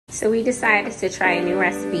So we decided to try a new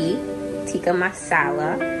recipe, tikka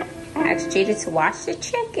masala. I asked Jada to wash the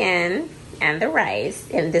chicken and the rice,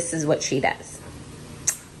 and this is what she does.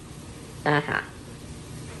 The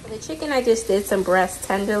chicken, I just did some breast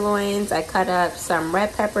tenderloins. I cut up some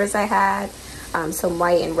red peppers I had, some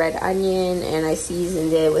white and red onion, and I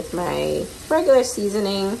seasoned it with my regular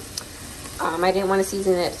seasoning. I didn't want to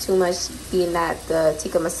season it too much, being that the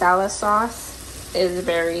tikka masala sauce is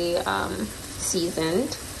very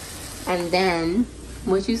seasoned. And then,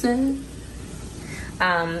 what you said?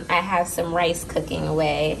 I have some rice cooking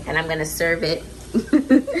away, and I'm gonna serve it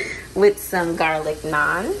with some garlic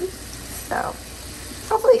naan. So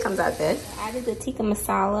hopefully it comes out good. I added the tikka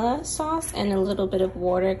masala sauce and a little bit of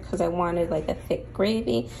water because I wanted like a thick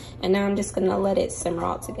gravy. And now I'm just gonna let it simmer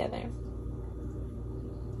all together.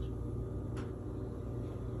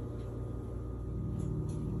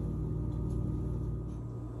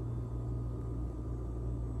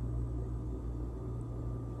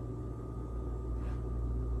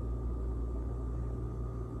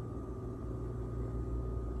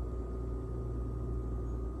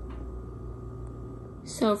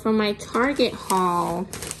 So for my Target haul,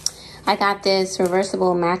 I got this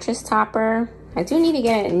reversible mattress topper. I do need to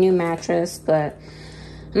get a new mattress, but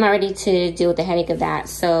I'm not ready to deal with the headache of that.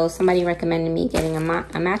 So somebody recommended me getting a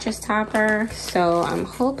mattress topper. So I'm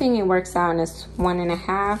hoping it works out, and it's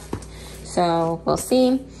 1.5. So we'll see.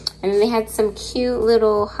 And then they had some cute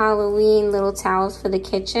little Halloween little towels for the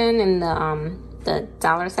kitchen in the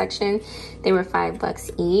dollar section. They were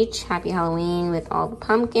 $5 each. Happy Halloween with all the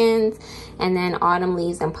pumpkins, and then autumn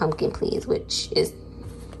leaves and pumpkin please, which is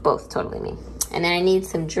both totally me. And then I need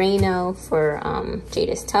some Drano for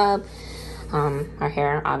Jada's tub. Her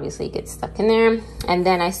hair obviously gets stuck in there. And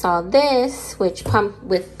then I saw this, which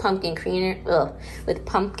with pumpkin creamer,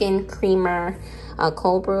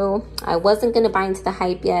 cold brew. I wasn't gonna buy into the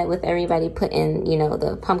hype yet with everybody putting, you know,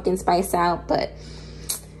 the pumpkin spice out, but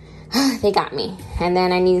they got me. And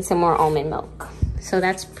then I needed some more almond milk. So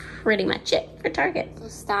that's pretty much it for Target. So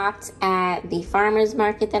stopped at the farmer's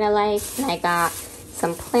market that I like, and I got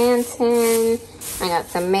some plantain, I got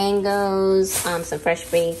some mangoes, some fresh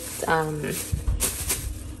baked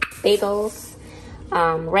bagels,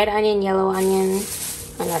 red onion, yellow onion.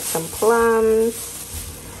 I got some plums,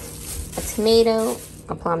 a tomato,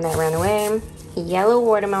 a plum that ran away, a yellow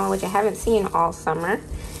watermelon, which I haven't seen all summer,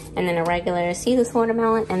 and then a regular seedless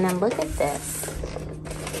watermelon. And then look at this.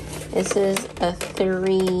 This is a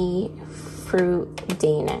 3-fruit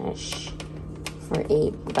Danish for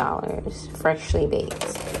 $8, freshly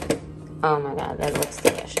baked. Oh my God, that looks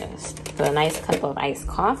delicious. With a nice cup of iced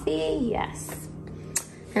coffee, yes.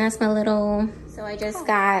 And that's my little, so I just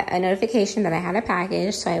got a notification that I had a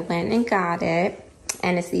package, so I went and got it.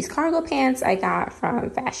 And it's these cargo pants I got from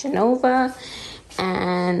Fashion Nova,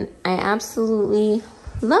 and I absolutely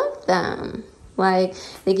love them. Like,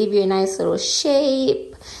 they give you a nice little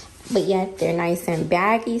shape, but yet they're nice and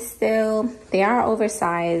baggy still. They are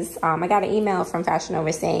oversized. I got an email from Fashion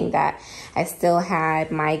Nova saying that I still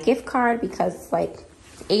had my gift card because like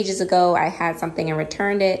ages ago I had something and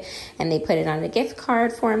returned it, and they put it on the gift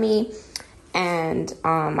card for me. And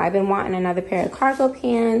I've been wanting another pair of cargo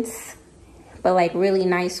pants, but like really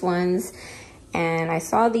nice ones. And I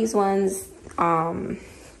saw these ones, so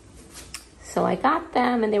I got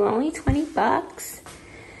them, and they were only $20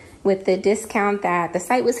 with the discount that the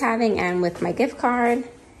site was having and with my gift card.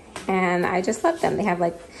 And I just love them. They have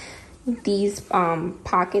like these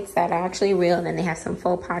pockets that are actually real, and then they have some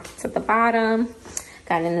full pockets at the bottom.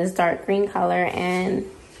 Got in this dark green color, and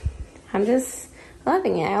I'm just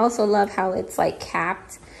loving it. I also love how it's like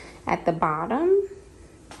capped at the bottom.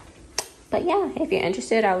 But yeah, if you're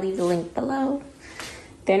interested, I'll leave the link below.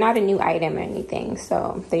 They're not a new item or anything,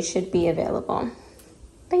 so they should be available.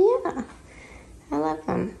 But yeah, I love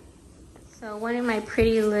them. So one of my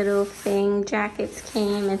pretty little thing jackets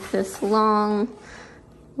came. It's this long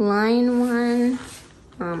line one.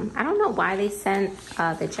 I don't know why they sent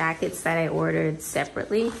the jackets that I ordered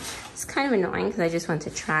separately. It's kind of annoying because I just want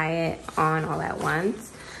to try it on all at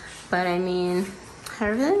once. But I mean, I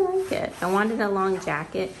really like it. I wanted a long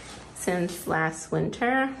jacket since last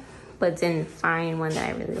winter, but didn't find one that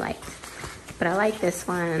I really liked. But I like this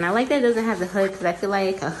one, and I like that it doesn't have the hood, because I feel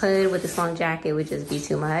like a hood with this long jacket would just be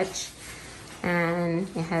too much. And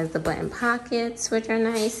it has the button pockets, which are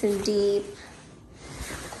nice and deep.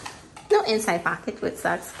 No inside pocket, which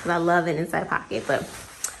sucks, because I love an inside pocket, but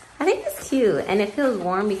I think it's cute. And it feels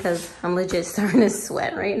warm because I'm legit starting to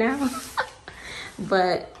sweat right now.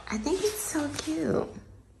 But I think it's so cute.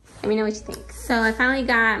 Let me know what you think. So I finally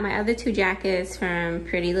got my other two jackets from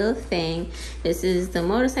Pretty Little Thing. This is the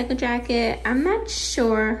motorcycle jacket. I'm not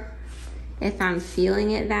sure if I'm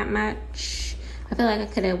feeling it that much. I feel like I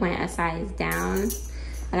could have went a size down.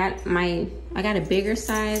 I got a bigger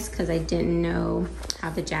size because I didn't know how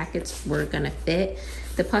the jackets were gonna fit.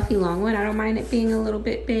 The puffy long one, I don't mind it being a little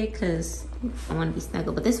bit big because I want to be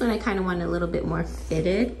snuggle. But this one I kind of want a little bit more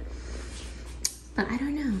fitted. But I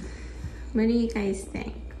don't know. What do you guys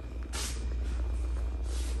think?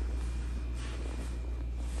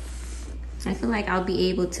 I feel like I'll be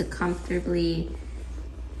able to comfortably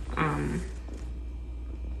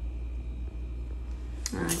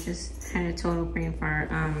just had a total brain fart.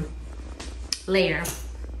 Layer.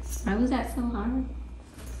 Why was that so hard?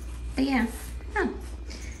 But yeah,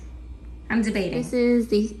 I'm debating. This is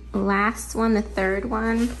the last one, the third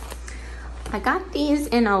one. I got these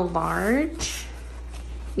in a large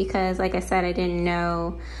because, like I said, I didn't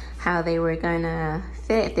know how they were gonna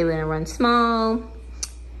fit, if they were gonna run small,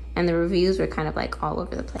 and the reviews were kind of like all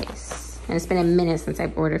over the place. And it's been a minute since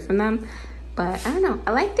I've ordered from them, but I don't know.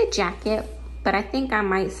 I like the jacket, but I think I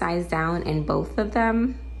might size down in both of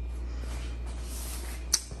them.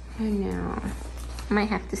 I don't know. I might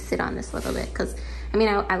have to sit on this a little bit because, I mean,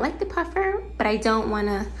 I like the puffer, but I don't want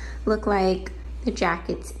to look like the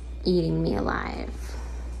jacket's eating me alive.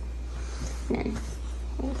 And then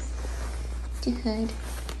the hood.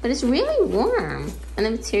 But it's really warm and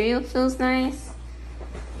the material feels nice.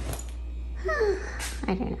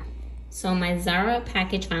 I don't know. So my Zara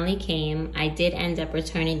package finally came. I did end up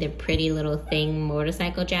returning the Pretty Little Thing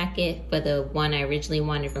motorcycle jacket for the one I originally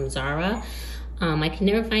wanted from Zara. I could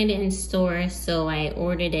never find it in store, so I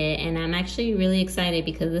ordered it, and I'm actually really excited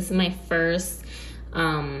because this is my first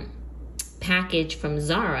package from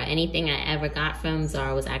Zara. Anything I ever got from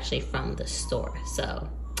Zara was actually from the store, so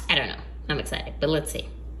I don't know. I'm excited, but let's see.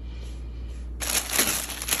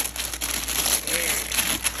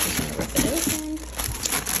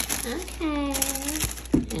 Okay.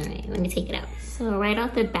 All right, let me take it out. So right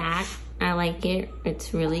off the bat, I like it.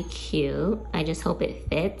 It's really cute. I just hope it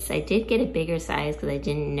fits. I did get a bigger size because I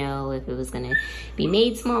didn't know if it was gonna be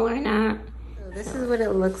made smaller or not. So this is what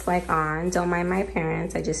it looks like on. Don't mind my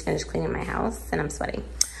parents. I just finished cleaning my house and I'm sweating.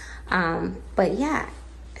 But yeah,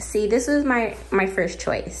 see, this was my first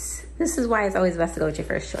choice. This is why it's always best to go with your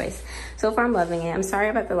first choice. So far I'm loving it. I'm sorry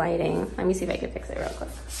about the lighting. Let me see if I can fix it real quick.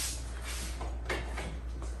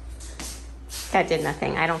 That did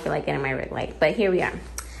nothing. I don't feel like getting my rig light, but here we are.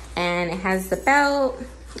 And it has the belt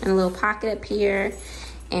and a little pocket up here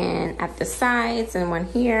and at the sides and one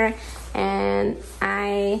here. And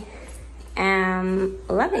I am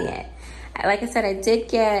loving it. Like I said, I did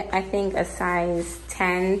get, I think, a size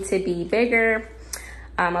 10 to be bigger.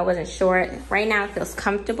 I wasn't sure. Right now it feels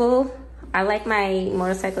comfortable. I like my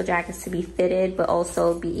motorcycle jackets to be fitted, but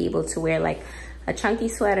also be able to wear like a chunky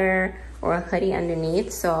sweater or a hoodie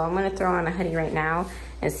underneath. So I'm gonna throw on a hoodie right now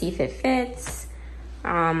and see if it fits.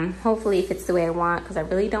 Hopefully it fits the way I want, because I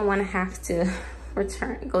really don't want to have to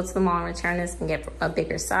go to the mall and return this and get a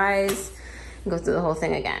bigger size and go through the whole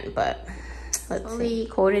thing again. But let's see.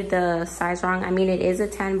 Quoted the size wrong. I mean, it is a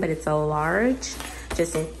 10, but it's a large,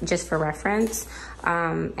 just for reference.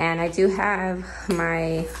 And I do have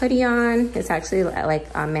my hoodie on. It's actually like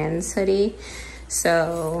a men's hoodie.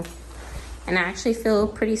 So, and I actually feel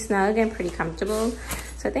pretty snug and pretty comfortable.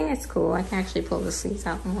 So I think it's cool. I can actually pull the sleeves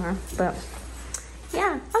out more, but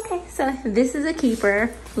yeah, okay, so this is a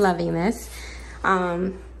keeper. Loving this.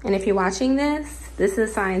 And if you're watching this, this is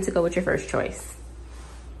a sign to go with your first choice.